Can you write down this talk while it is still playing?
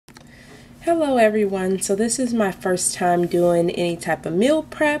Hello everyone, so this is my first time doing any type of meal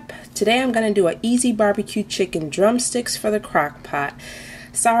prep. Today I'm going to do an easy barbecue chicken drumsticks for the Crockpot.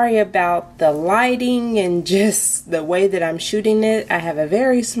 Sorry about the lighting and just the way that I'm shooting it. I have a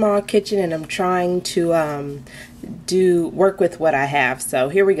very small kitchen and I'm trying to work with what I have. So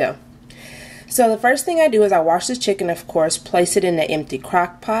here we go. So the first thing I do is I wash the chicken, of course, place it in the empty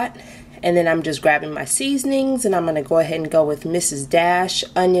Crockpot. And then I'm just grabbing my seasonings and I'm going to go ahead and go with Mrs. Dash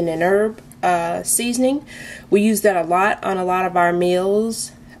onion and herb seasoning. We use that a lot on a lot of our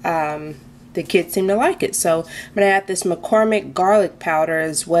meals. The kids seem to like it. So I'm going to add this McCormick garlic powder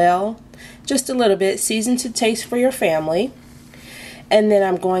as well. Just a little bit, seasoned to taste for your family. And then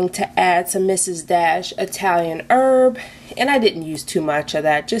I'm going to add some Mrs. Dash Italian herb. And I didn't use too much of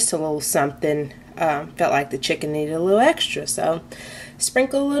that, just a little something. Felt like the chicken needed a little extra, so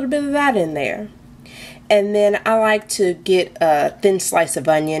sprinkle a little bit of that in there. And then I like to get a thin slice of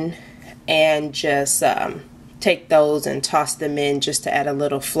onion and just take those and toss them in just to add a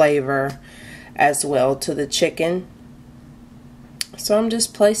little flavor as well to the chicken. So I'm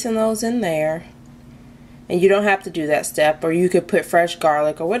just placing those in there. And you don't have to do that step, or you could put fresh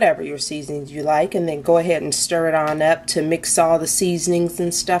garlic or whatever your seasonings you like, and then go ahead and stir it on up to mix all the seasonings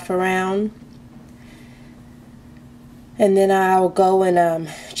and stuff around. And then I'll go and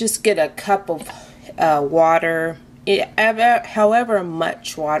just get a cup of water, however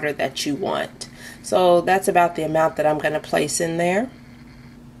much water that you want. So that's about the amount that I'm going to place in there.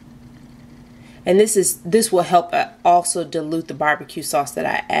 And this will help also dilute the barbecue sauce that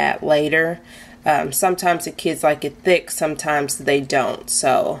I add later. Sometimes the kids like it thick, sometimes they don't.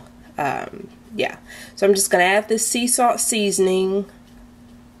 So yeah. So I'm just going to add this sea salt seasoning.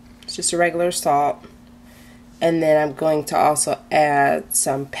 It's just a regular salt. And then I'm going to also add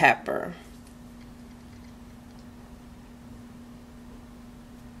some pepper.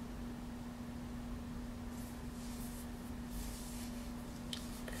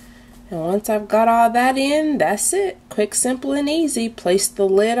 And once I've got all that in, that's it. Quick, simple, and easy. Place the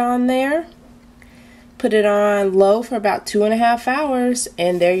lid on there. Put it on low for about 2.5 hours,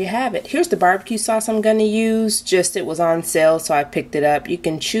 and there you have it. Here's the barbecue sauce I'm going to use. Just it was on sale, so I picked it up. You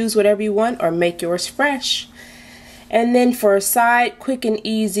can choose whatever you want or make yours fresh. And then for a side, quick and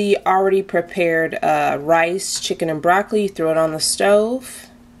easy, already prepared rice, chicken, and broccoli. You throw it on the stove.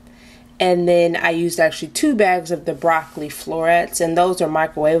 And then I used actually 2 bags of the broccoli florets, and those are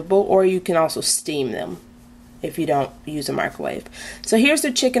microwavable, or you can also steam them if you don't use a microwave. So here's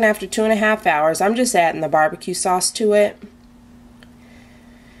the chicken after 2.5 hours. I'm just adding the barbecue sauce to it.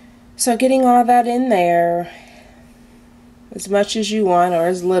 So getting all that in there, as much as you want or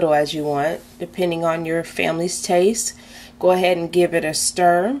as little as you want, depending on your family's taste. Go ahead and give it a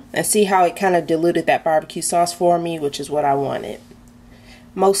stir and see how it kind of diluted that barbecue sauce for me, which is what I wanted.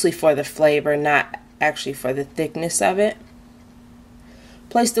 Mostly for the flavor, not actually for the thickness of it.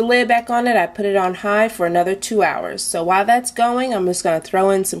 Place the lid back on it. I put it on high for another 2 hours. So while that's going, I'm just going to throw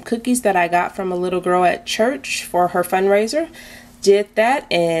in some cookies that I got from a little girl at church for her fundraiser. Did that,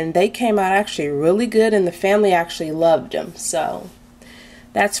 and they came out actually really good, and the family actually loved them. So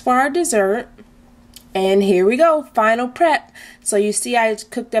that's for our dessert. And here we go, final prep. So you see I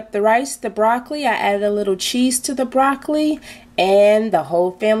cooked up the rice, the broccoli, I added a little cheese to the broccoli, and the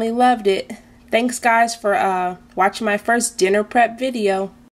whole family loved it. Thanks guys for watching my first dinner prep video.